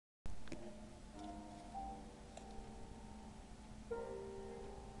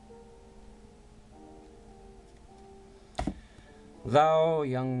Thou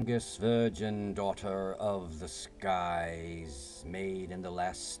youngest virgin daughter of the skies, made in the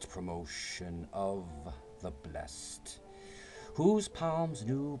last promotion of the blessed, whose palms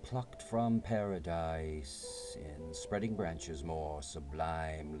new plucked from paradise in spreading branches more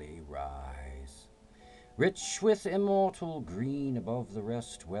sublimely rise, rich with immortal green above the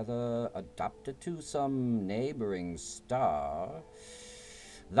rest, whether adapted to some neighboring star,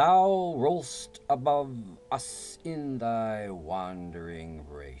 thou roll'st above us in thy wandering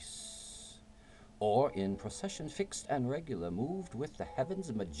race, or in procession fixed and regular, moved with the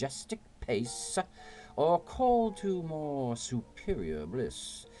heavens' majestic pace, or called to more superior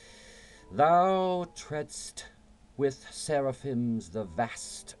bliss, thou tread'st with seraphims the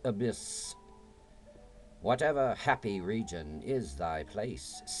vast abyss. Whatever happy region is thy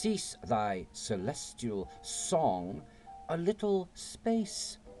place, cease thy celestial song a little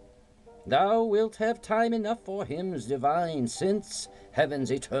space. Thou wilt have time enough for hymns divine, since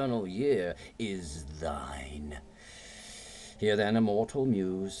heaven's eternal year is thine. Here then, immortal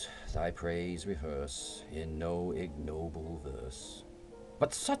muse, thy praise rehearse in no ignoble verse,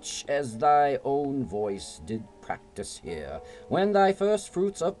 but such as thy own voice did practice here, when thy first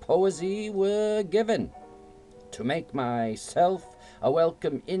fruits of poesy were given, to make myself a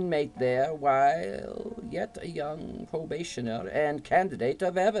welcome inmate there, while yet a young probationer and candidate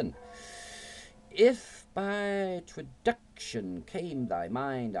of heaven. If by traduction came thy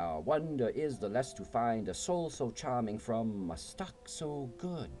mind, our wonder is the less to find a soul so charming from a stock so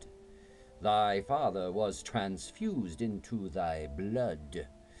good. Thy father was transfused into thy blood.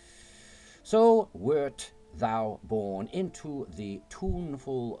 So wert thou born into the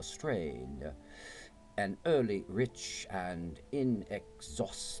tuneful strain, an early rich and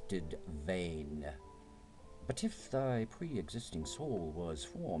inexhausted vein. But if thy pre-existing soul was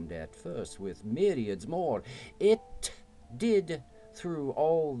formed at first with myriads more, it did through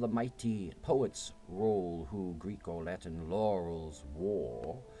all the mighty poets roll who Greek or Latin laurels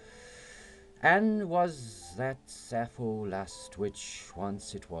wore, and was that Sappho last which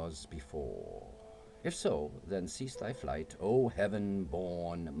once it was before. If so, then cease thy flight, O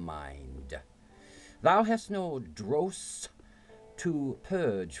heaven-born mind. Thou hast no dross to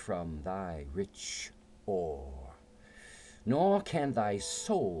purge from thy rich ore, nor can thy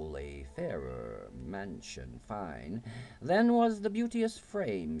soul a fairer mansion find than was the beauteous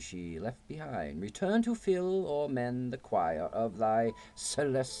frame she left behind. Return to fill or mend the choir of thy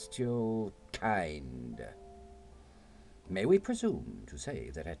celestial kind. May we presume to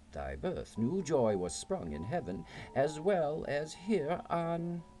say that at thy birth new joy was sprung in heaven as well as here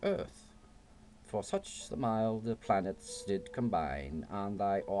on earth? For such the mild planets did combine on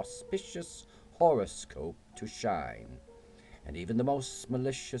thy auspicious horoscope to shine, and even the most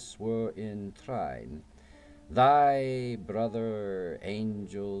malicious were in trine. Thy brother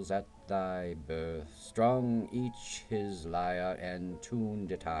angels at thy birth strung each his lyre and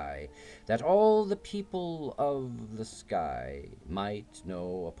tuned it high, that all the people of the sky might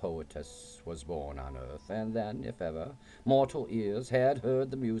know a poetess was born on earth. And then, if ever mortal ears had heard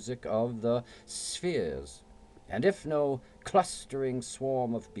the music of the spheres, and if no clustering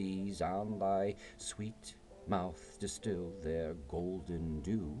swarm of bees on thy sweet mouth distilled their golden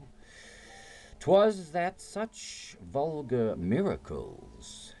dew, 'twas that such vulgar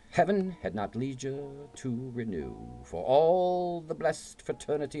miracles heaven had not leisure to renew, for all the blessed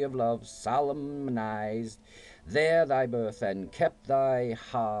fraternity of love solemnized there thy birth, and kept thy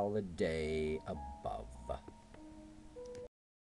holiday